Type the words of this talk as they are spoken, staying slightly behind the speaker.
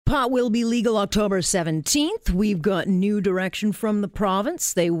Pot will be legal October 17th. We've got new direction from the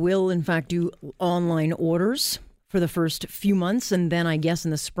province. They will, in fact, do online orders for the first few months. And then I guess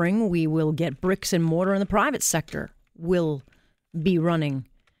in the spring, we will get bricks and mortar, and the private sector will be running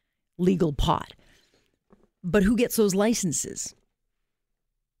legal pot. But who gets those licenses?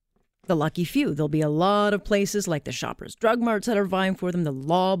 The lucky few. There'll be a lot of places like the Shoppers Drug Marts that are vying for them, the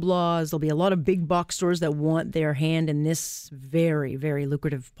Loblaws. There'll be a lot of big box stores that want their hand in this very, very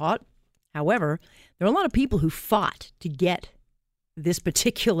lucrative pot. However, there are a lot of people who fought to get this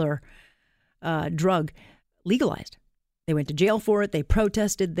particular drug legalized. They went to jail for it. They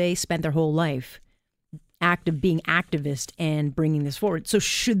protested. They spent their whole life being activist and bringing this forward. So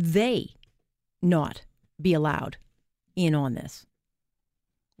should they not be allowed in on this?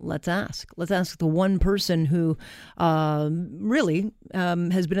 Let's ask. Let's ask the one person who really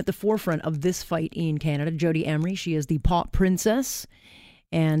has been at the forefront of this fight in Canada, Jody Emery. She is the pot princess.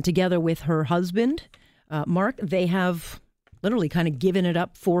 And together with her husband, Mark, they have literally kind of given it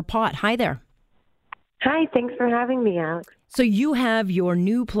up for pot. Hi there. Hi, thanks for having me, Alex. So you have your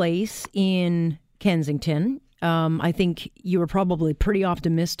new place in Kensington. I think you were probably pretty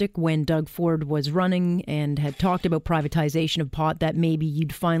optimistic when Doug Ford was running and had talked about privatization of pot, that maybe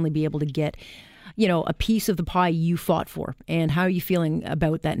you'd finally be able to get, a piece of the pie you fought for. And how are you feeling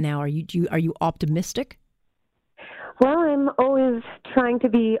about that now? Are you optimistic? Well, I'm always trying to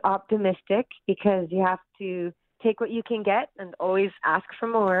be optimistic because you have to take what you can get and always ask for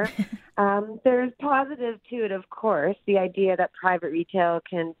more. There's positive to it, of course, the idea that private retail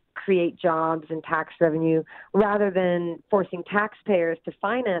can create jobs and tax revenue rather than forcing taxpayers to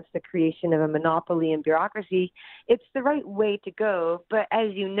finance the creation of a monopoly and bureaucracy. It's the right way to go. But as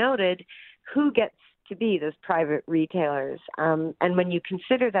you noted, who gets to be those private retailers? And when you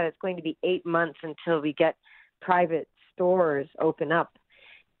consider that it's going to be 8 months until we get private stores open up,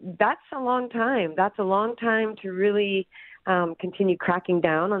 that's a long time. That's a long time to really continue cracking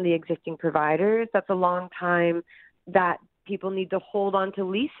down on the existing providers. That's a long time that people need to hold on to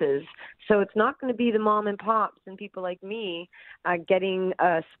leases. So it's not going to be the mom and pops and people like me getting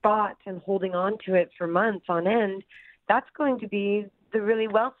a spot and holding on to it for months on end. That's going to be the really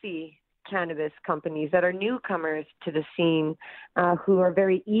wealthy cannabis companies that are newcomers to the scene who are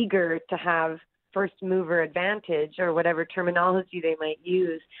very eager to have first mover advantage or whatever terminology they might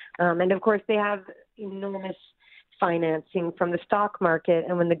use. And of course, they have enormous financing from the stock market.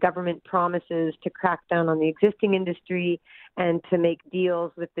 And when the government promises to crack down on the existing industry and to make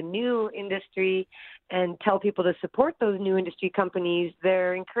deals with the new industry and tell people to support those new industry companies,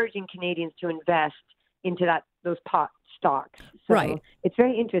 they're encouraging Canadians to invest into those pot stocks. So right. It's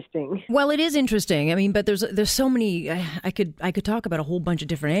very interesting. Well, it is interesting. I mean, but there's so many. I could talk about a whole bunch of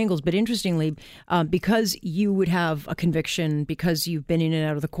different angles. But interestingly, because you would have a conviction, because you've been in and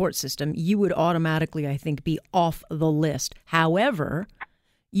out of the court system, you would automatically, I think, be off the list. However,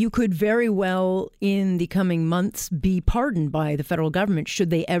 you could very well, in the coming months, be pardoned by the federal government should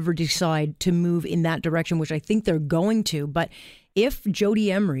they ever decide to move in that direction, which I think they're going to. But if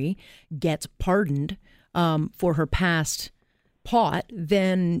Jody Emery gets pardoned for her past pot,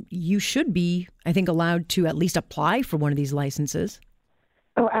 then you should be, I think, allowed to at least apply for one of these licenses.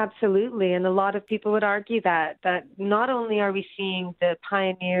 Oh, absolutely. And a lot of people would argue that not only are we seeing the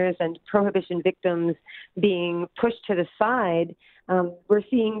pioneers and prohibition victims being pushed to the side, we're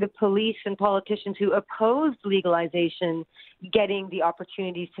seeing the police and politicians who opposed legalization getting the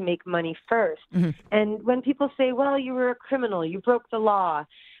opportunities to make money first. Mm-hmm. And when people say, well, you were a criminal, you broke the law,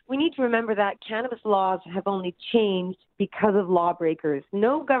 we need to remember that cannabis laws have only changed because of lawbreakers.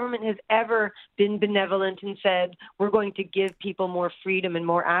 No government has ever been benevolent and said, we're going to give people more freedom and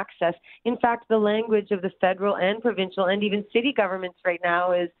more access. In fact, the language of the federal and provincial and even city governments right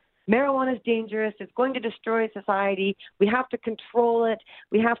now is, marijuana is dangerous. It's going to destroy society. We have to control it.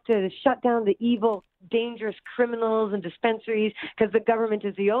 We have to shut down the evil, dangerous criminals and dispensaries because the government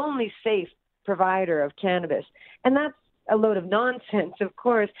is the only safe provider of cannabis. And that's a load of nonsense, of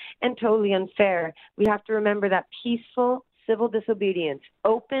course, and totally unfair. We have to remember that peaceful civil disobedience,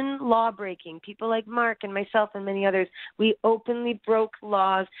 open law breaking, people like Mark and myself and many others, we openly broke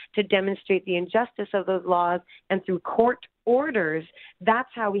laws to demonstrate the injustice of those laws, and through court orders, that's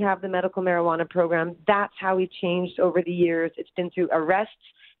how we have the medical marijuana program. That's how we've changed over the years. It's been through arrests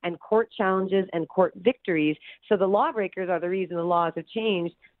and court challenges and court victories. So the lawbreakers are the reason the laws have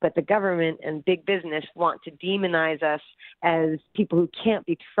changed, but the government and big business want to demonize us as people who can't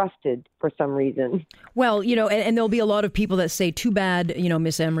be trusted for some reason. Well, and there'll be a lot of people that say, too bad,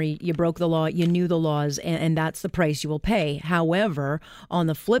 Miss Emery, you broke the law, you knew the laws, and that's the price you will pay. However, on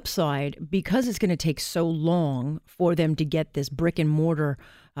the flip side, because it's going to take so long for them to get this brick and mortar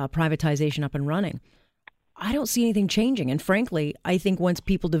privatization up and running. I don't see anything changing. And frankly, I think once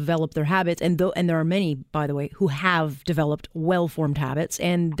people develop their habits, and there are many, by the way, who have developed well-formed habits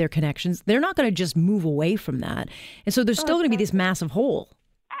and their connections, they're not going to just move away from that. And so there's still going to be this massive hole.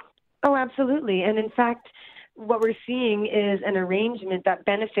 Oh, absolutely. And in fact, what we're seeing is an arrangement that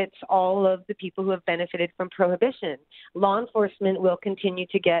benefits all of the people who have benefited from prohibition. Law enforcement will continue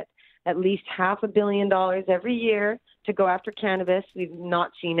to get at least $500 million every year to go after cannabis. We've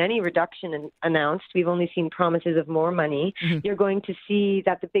not seen any reduction announced. We've only seen promises of more money. Mm-hmm. You're going to see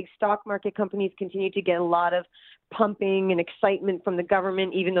that the big stock market companies continue to get a lot of pumping and excitement from the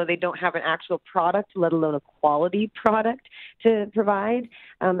government, even though they don't have an actual product, let alone a quality product to provide.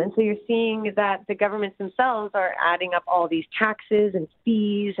 And so you're seeing that the governments themselves are adding up all these taxes and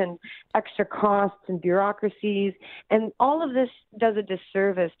fees and extra costs and bureaucracies. And all of this does a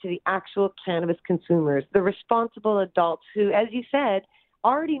disservice to the actual cannabis consumers, the responsible adults who, as you said,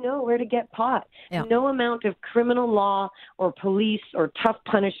 already know where to get pot. Yeah. No amount of criminal law or police or tough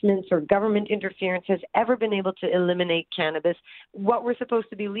punishments or government interference has ever been able to eliminate cannabis. What we're supposed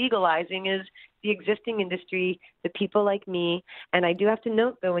to be legalizing is the existing industry, the people like me. And I do have to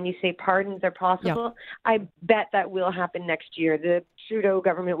note, though, when you say pardons are possible, yeah. I bet that will happen next year. The Trudeau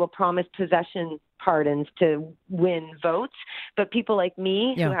government will promise possession pardons to win votes. But people like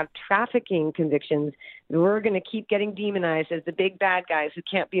me who have trafficking convictions, we're going to keep getting demonized as the big bad guys who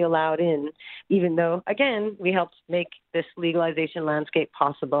can't be allowed in, even though, again, we helped make this legalization landscape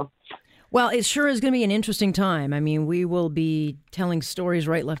possible. Well, it sure is going to be an interesting time. I mean, we will be telling stories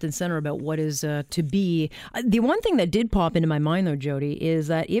right, left, and center about what is to be. The one thing that did pop into my mind, though, Jody, is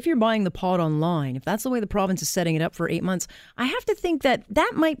that if you're buying the pot online, if that's the way the province is setting it up for 8 months, I have to think that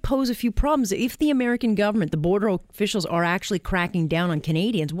that might pose a few problems. If the American government, the border officials are actually cracking down on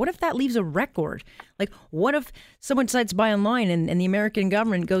Canadians, what if that leaves a record? Like, what if someone decides to buy online and the American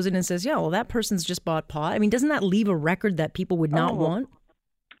government goes in and says, yeah, well, that person's just bought pot? I mean, doesn't that leave a record that people would not want?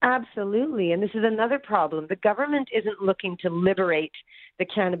 Absolutely. And this is another problem. The government isn't looking to liberate the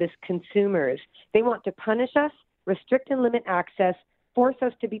cannabis consumers. They want to punish us, restrict and limit access, force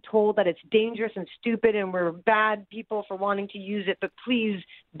us to be told that it's dangerous and stupid and we're bad people for wanting to use it, but please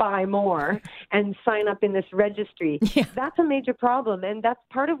buy more and sign up in this registry. Yeah. That's a major problem. And that's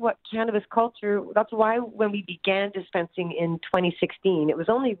part of what cannabis culture, that's why when we began dispensing in 2016, it was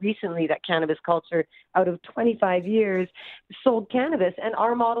only recently that cannabis culture, out of 25 years, sold cannabis. And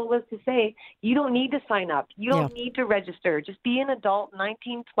our model was to say, you don't need to sign up. You don't need to register. Just be an adult,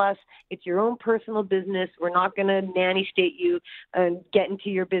 19 plus. It's your own personal business. We're not going to nanny state you and get into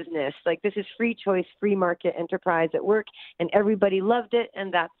your business. Like, this is free choice, free market enterprise at work, and everybody loved it,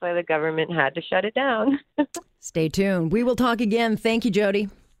 and that's why the government had to shut it down. Stay tuned. We will talk again. Thank you, Jody.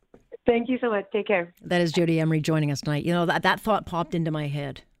 Thank you so much. Take care. That is Jody Emery joining us tonight. You know, that thought popped into my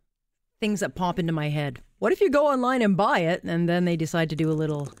head. Things that pop into my head. What if you go online and buy it, and then they decide to do a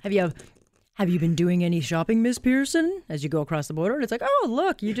little, have you been doing any shopping, Miss Pearson, as you go across the border? And it's like, oh,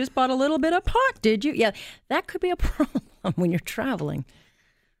 look, you just bought a little bit of pot, did you? Yeah, that could be a problem when you're traveling.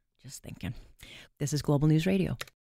 Just thinking. This is Global News Radio.